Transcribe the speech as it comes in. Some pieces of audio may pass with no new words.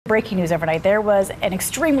breaking news overnight. There was an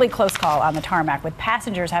extremely close call on the tarmac with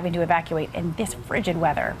passengers having to evacuate in this frigid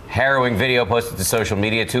weather. Harrowing video posted to social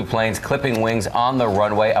media. 2 planes clipping wings on the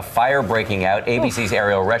runway. A fire breaking out. ABC's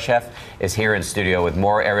Ariel Reshef is here in studio with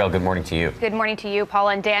more. Ariel, good morning to you. Good morning to you,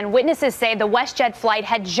 Paula and Dan. Witnesses say the WestJet flight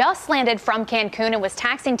had just landed from Cancun and was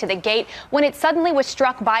taxiing to the gate when it suddenly was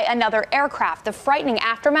struck by another aircraft. The frightening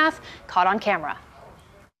aftermath caught on camera.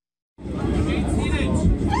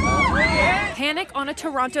 Panic on a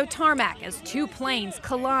Toronto tarmac as 2 planes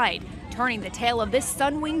collide, turning the tail of this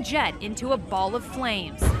Sunwing jet into a ball of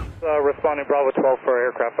flames. Responding Bravo 12 for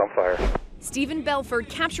aircraft on fire. Stephen Belford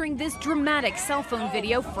capturing this dramatic cell phone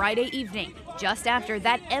video Friday evening, just after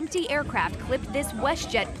that empty aircraft clipped this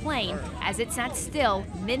WestJet plane as it sat still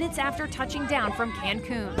minutes after touching down from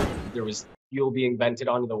Cancun. There was fuel being vented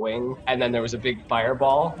onto the wing, and then there was a big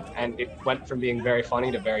fireball, and it went from being very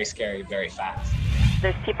funny to very scary very fast.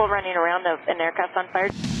 There's people running around, an aircraft on fire.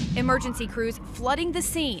 Emergency crews flooding the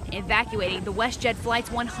scene, evacuating the WestJet flight's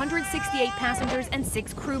 168 passengers and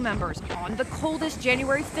 6 crew members on the coldest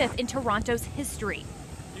January 5th in Toronto's history.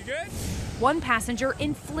 You good? 1 passenger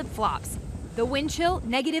in flip-flops. The wind chill,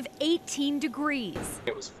 negative 18 degrees.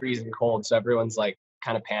 It was freezing cold, so everyone's like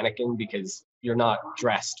kind of panicking because you're not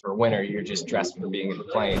dressed for winter, you're just dressed for being in the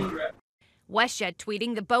plane. WestJet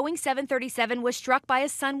tweeting the Boeing 737 was struck by a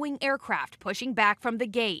Sunwing aircraft pushing back from the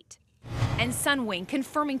gate. And Sunwing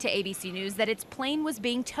confirming to ABC News that its plane was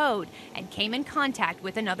being towed and came in contact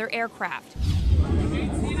with another aircraft.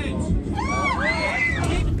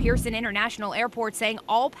 Pearson International Airport saying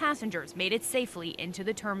all passengers made it safely into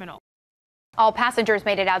the terminal. All passengers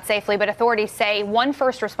made it out safely, but authorities say 1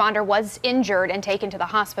 first responder was injured and taken to the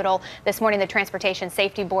hospital. This morning, the Transportation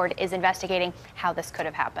Safety Board is investigating how this could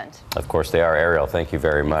have happened. Of course they are. Ariel, thank you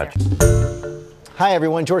very much. Hi,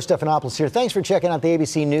 everyone. George Stephanopoulos here. Thanks for checking out the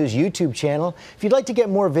ABC News YouTube channel. If you'd like to get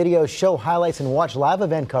more videos, show highlights, and watch live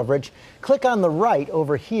event coverage, click on the right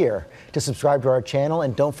over here to subscribe to our channel.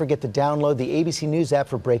 And don't forget to download the ABC News app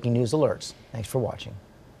for breaking news alerts. Thanks for watching.